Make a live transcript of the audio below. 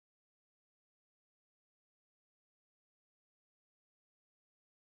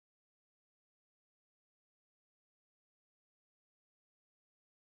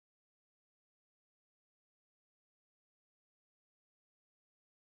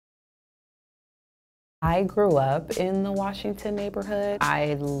I grew up in the Washington neighborhood.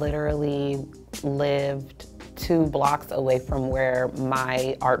 I literally lived 2 blocks away from where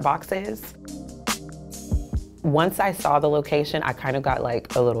my art box is. Once I saw the location, I kind of got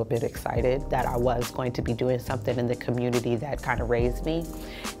like a little bit excited that I was going to be doing something in the community that kind of raised me.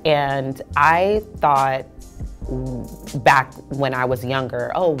 And I thought back when I was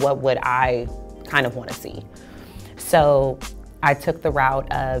younger, oh, what would I kind of want to see? So I took the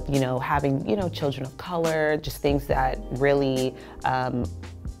route of, having, children of color, just things that really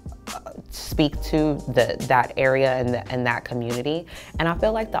speak to that area and that community. And I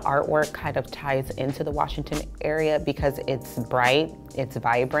feel like the artwork kind of ties into the Washington area because it's bright, it's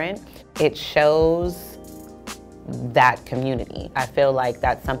vibrant, it shows that community. I feel like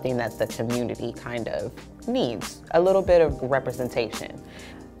that's something that the community kind of needs, a little bit of representation.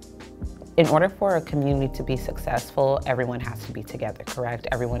 In order for a community to be successful, everyone has to be together, correct?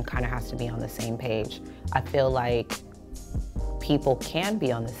 Everyone kind of has to be on the same page. I feel like people can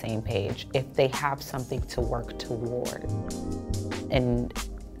be on the same page if they have something to work toward. And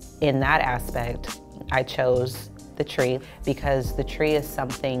in that aspect, I chose the tree because the tree is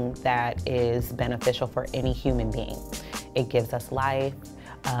something that is beneficial for any human being. It gives us life.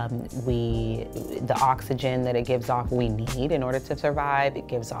 The oxygen that it gives off we need in order to survive. It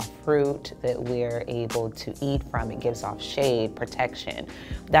gives off fruit that we're able to eat from. It gives off shade, protection.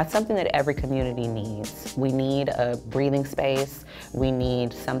 That's something that every community needs. We need a breathing space. We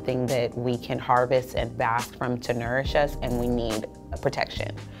need something that we can harvest and bask from to nourish us, and we need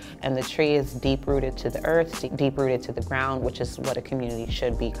protection. And the tree is deep rooted to the earth, deep rooted to the ground, which is what a community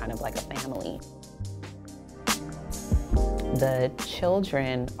should be, kind of like a family. The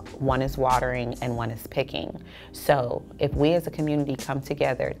children, one is watering and one is picking. So if we as a community come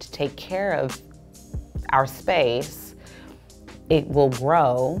together to take care of our space, it will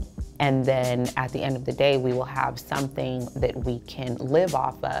grow, and then at the end of the day, we will have something that we can live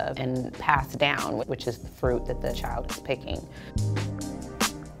off of and pass down, which is the fruit that the child is picking.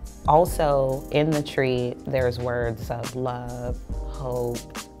 Also, in the tree, there's words of love, hope,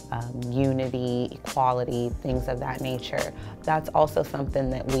 unity, equality, things of that nature. That's also something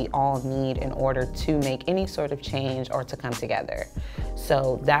that we all need in order to make any sort of change or to come together.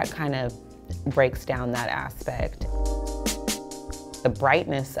 So that kind of breaks down that aspect. The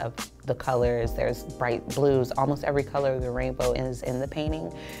brightness of the colors, there's bright blues, almost every color of the rainbow is in the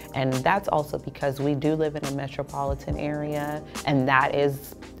painting. And that's also because we do live in a metropolitan area, and that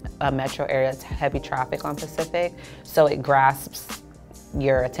is a metro area, it's heavy traffic on Pacific, so it grasps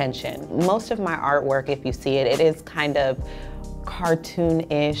your attention. Most of my artwork, if you see it, it is kind of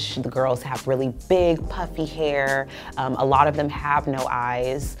cartoon-ish. The girls have really big, puffy hair. A lot of them have no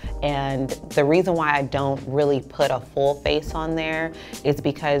eyes. And the reason why I don't really put a full face on there is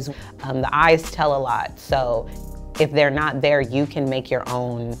because the eyes tell a lot. So if they're not there, you can make your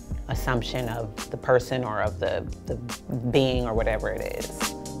own assumption of the person or of the being or whatever it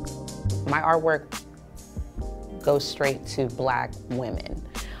is. My artwork goes straight to Black women.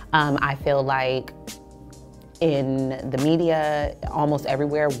 I feel like in the media, almost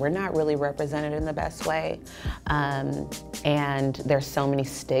everywhere, we're not really represented in the best way. And there's so many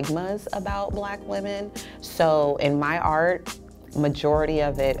stigmas about Black women. So in my art, majority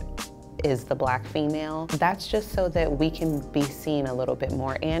of it is the Black female. That's just so that we can be seen a little bit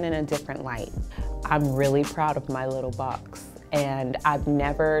more and in a different light. I'm really proud of my little box. And I've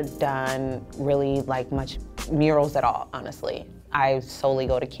never done really like much murals at all, honestly. I solely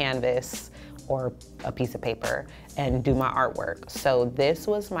go to canvas or a piece of paper and do my artwork. So this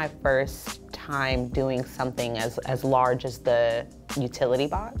was my first time doing something as large as the utility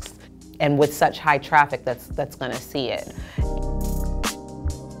box, and with such high traffic that's gonna see it.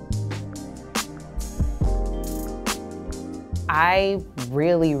 I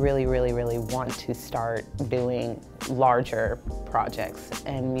really want to start doing larger projects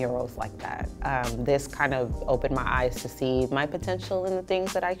and murals like that. This kind of opened my eyes to see my potential in the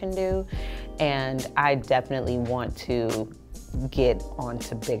things that I can do, and I definitely want to get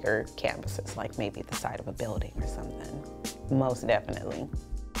onto bigger canvases, like maybe the side of a building or something, most definitely.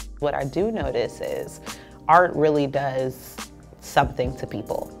 What I do notice is art really does something to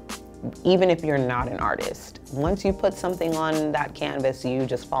people. Even if you're not an artist, once you put something on that canvas, you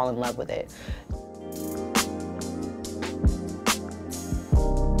just fall in love with it.